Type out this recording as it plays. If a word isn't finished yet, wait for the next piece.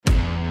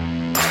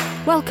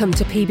Welcome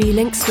to PB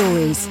Link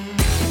Stories.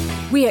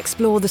 We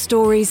explore the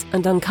stories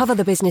and uncover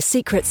the business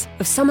secrets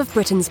of some of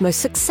Britain's most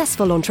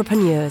successful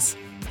entrepreneurs.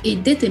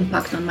 It did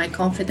impact on my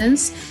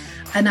confidence,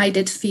 and I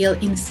did feel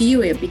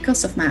inferior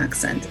because of my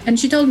accent. And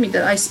she told me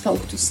that I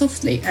spoke too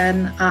softly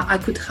and I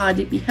could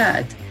hardly be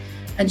heard.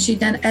 And she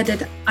then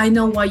added, I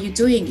know why you're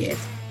doing it.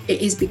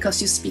 It is because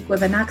you speak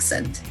with an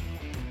accent.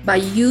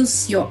 But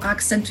use your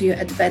accent to your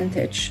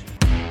advantage.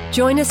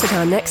 Join us at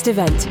our next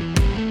event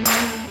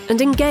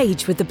and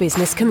engage with the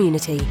business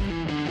community.